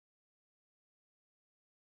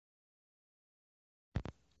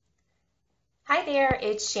Hi there,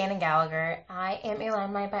 it's Shannon Gallagher. I am a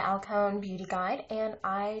LimeLight by Alcone beauty guide, and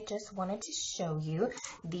I just wanted to show you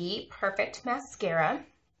the Perfect Mascara.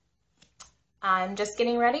 I'm just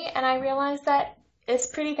getting ready, and I realized that it's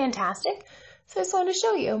pretty fantastic, so I just wanted to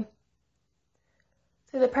show you.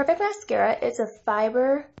 So the Perfect Mascara is a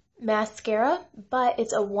fiber mascara, but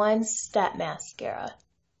it's a one-step mascara.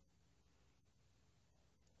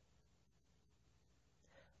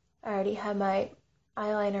 I already have my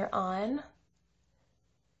eyeliner on.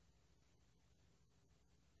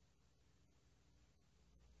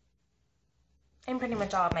 And pretty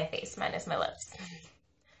much all of my face, minus my lips.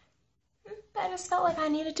 But I just felt like I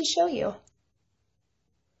needed to show you.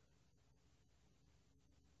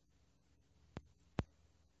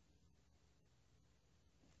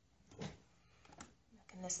 Look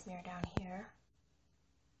in this mirror down here.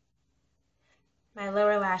 My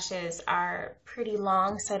lower lashes are pretty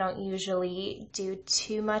long, so I don't usually do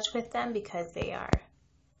too much with them because they are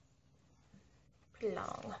pretty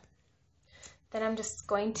long. Then I'm just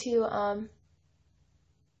going to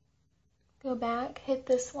go back, hit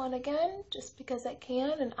this one again, just because I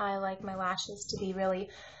can, and I like my lashes to be really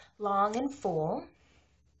long and full.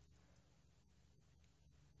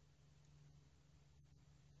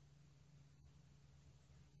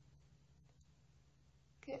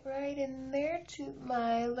 Get right in there to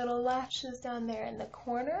my little lashes down there in the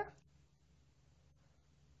corner.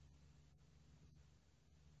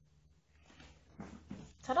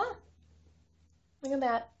 Ta-da! Look at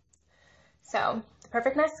that. So, the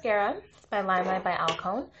Perfect Mascara is by LimeLight by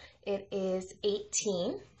Alcone. It is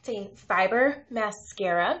 18. It's a fiber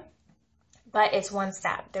mascara, but it's one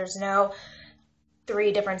step. There's no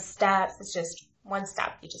 3 different steps. It's just one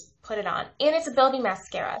step. You just put it on. And it's a building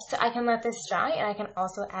mascara, so I can let this dry, and I can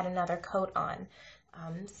also add another coat on.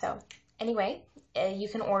 So anyway, you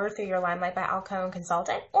can order through your LimeLight by Alcone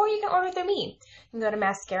consultant, or you can order through me. You can go to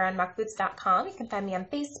mascaraandmuckboots.com. You can find me on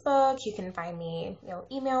Facebook. You can find me,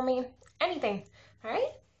 email me, anything. All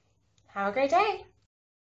right? Have a great day.